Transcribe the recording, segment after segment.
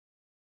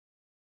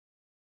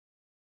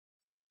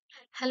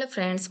Hello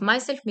friends,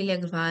 myself Milya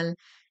Agrawal.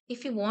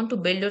 If you want to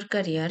build your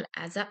career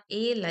as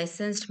a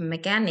licensed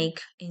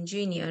mechanic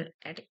engineer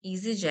at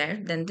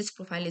Easyjet, then this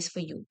profile is for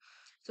you.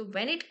 So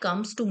when it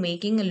comes to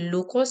making a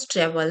low cost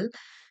travel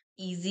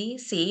easy,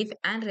 safe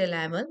and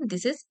reliable,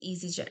 this is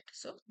Easyjet.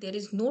 So there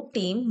is no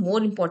team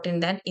more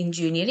important than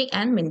engineering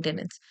and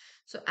maintenance.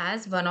 So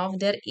as one of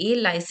their A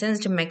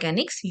licensed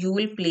mechanics, you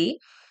will play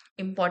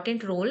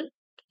important role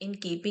in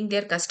keeping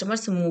their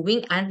customers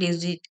moving and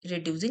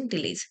reducing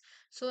delays.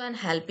 So and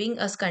helping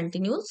us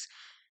continues.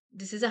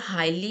 This is a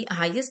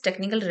highest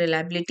technical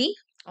reliability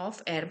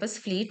of Airbus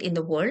fleet in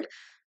the world.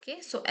 Okay,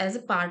 so as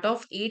a part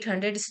of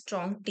 800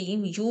 strong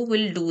team, you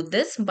will do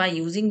this by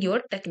using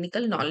your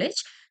technical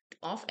knowledge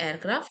of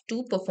aircraft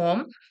to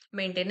perform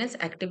maintenance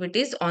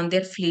activities on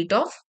their fleet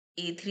of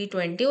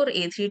A320 or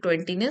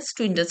A320s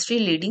to industry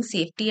leading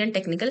safety and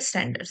technical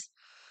standards.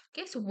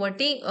 Okay, so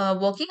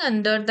working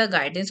under the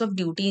guidance of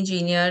duty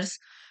engineers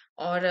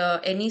or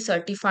any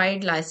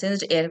certified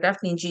licensed aircraft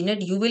engineer,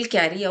 you will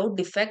carry out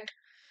defect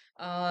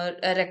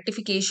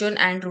rectification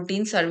and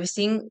routine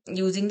servicing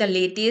using the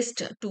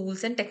latest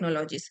tools and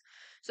technologies.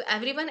 So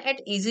everyone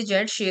at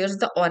EasyJet shares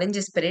the orange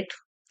spirit,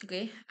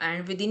 okay,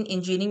 and within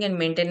engineering and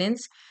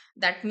maintenance,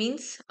 that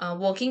means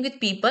working with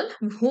people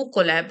who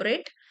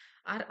collaborate,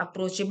 are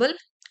approachable,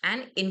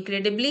 and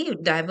incredibly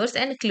diverse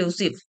and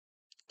inclusive.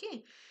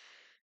 Okay,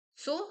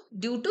 so,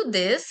 due to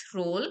this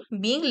role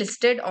being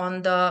listed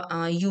on the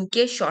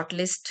UK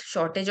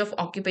shortage of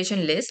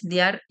occupation list, they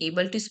are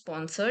able to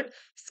sponsor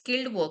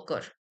skilled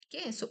worker.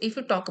 Okay, so if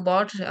you talk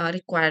about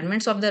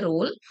requirements of the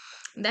role,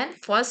 then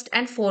first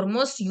and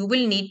foremost, you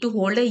will need to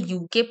hold a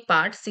UK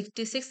Part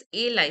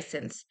 66A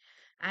license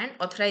and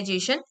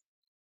authorization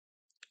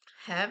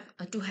have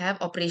to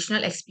have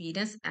operational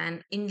experience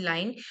and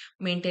inline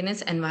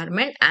maintenance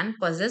environment and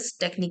possess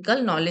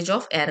technical knowledge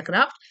of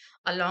aircraft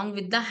along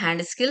with the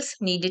hand skills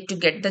needed to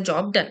get the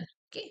job done.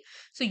 Okay,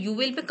 so you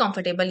will be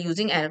comfortable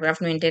using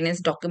aircraft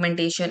maintenance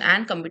documentation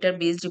and computer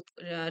based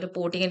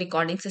reporting and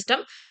recording system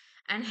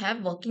and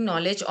have working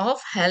knowledge of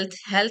health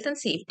and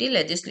safety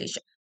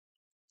legislation.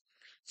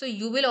 So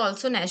you will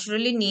also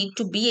naturally need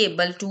to be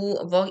able to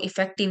work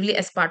effectively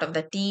as part of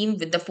the team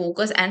with the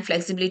focus and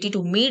flexibility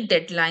to meet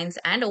deadlines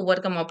and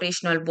overcome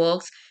operational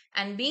works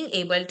and being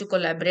able to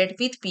collaborate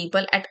with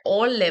people at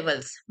all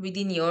levels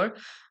within your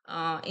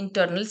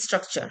internal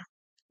structure.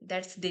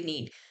 That's the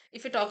need.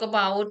 If you talk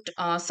about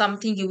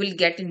something you will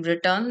get in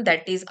return,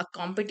 that is a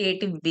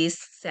competitive base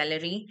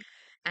salary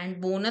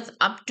and bonus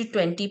up to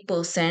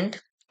 20%,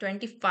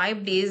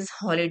 25 days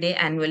holiday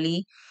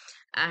annually,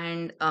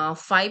 and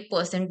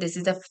 5% this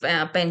is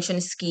a pension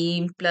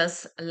scheme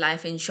plus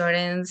life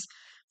insurance,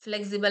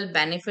 flexible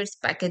benefits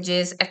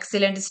packages,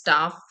 excellent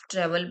staff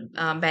travel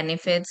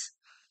benefits.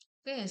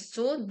 Okay,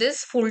 so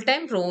this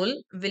full-time role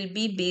will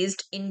be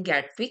based in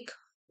Gatwick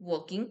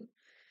working,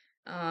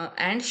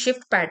 and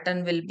shift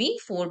pattern will be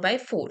 4 by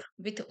 4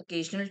 with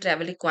occasional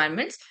travel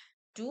requirements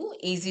to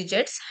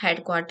EasyJet's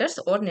headquarters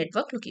or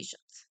network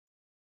locations.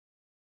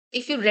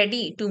 If you're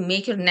ready to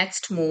make your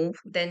next move,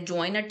 then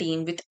join a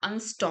team with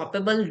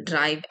unstoppable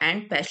drive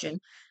and passion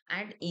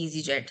at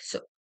EasyJet.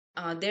 So,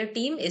 their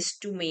team is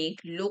to make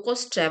low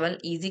cost travel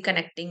easy,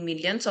 connecting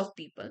millions of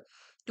people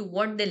to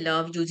what they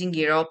love using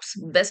Europe's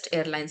best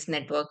airlines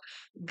network,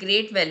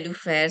 great value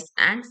fares,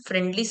 and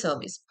friendly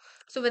service.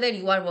 So, whether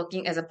you are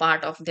working as a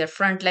part of their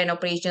frontline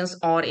operations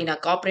or in a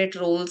corporate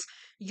roles,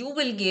 you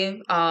will give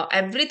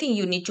everything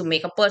you need to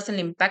make a personal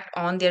impact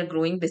on their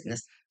growing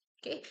business.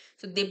 Okay,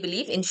 so they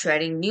believe in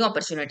sharing new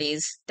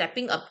opportunities,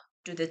 stepping up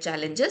to the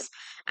challenges,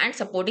 and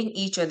supporting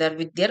each other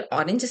with their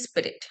orange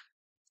spirit.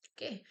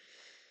 Okay,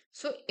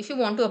 so if you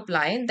want to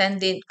apply, then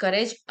they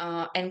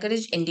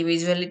encourage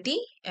individuality,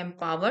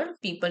 empower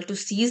people to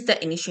seize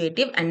the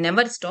initiative, and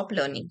never stop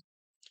learning.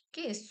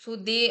 Okay, so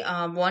they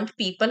want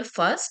people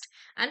first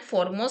and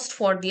foremost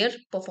for their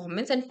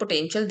performance and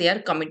potential. They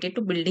are committed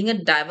to building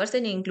a diverse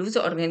and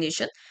inclusive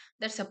organization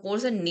that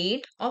supports the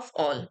need of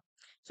all.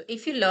 So,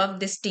 if you love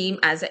this team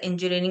as a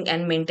engineering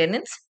and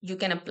maintenance, you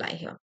can apply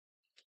here.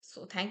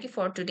 So, thank you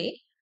for today.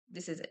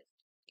 This is it.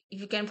 If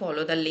you can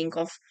follow the link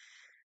of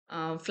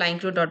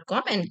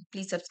flyingcrew.com and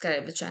please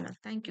subscribe the channel.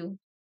 Thank you.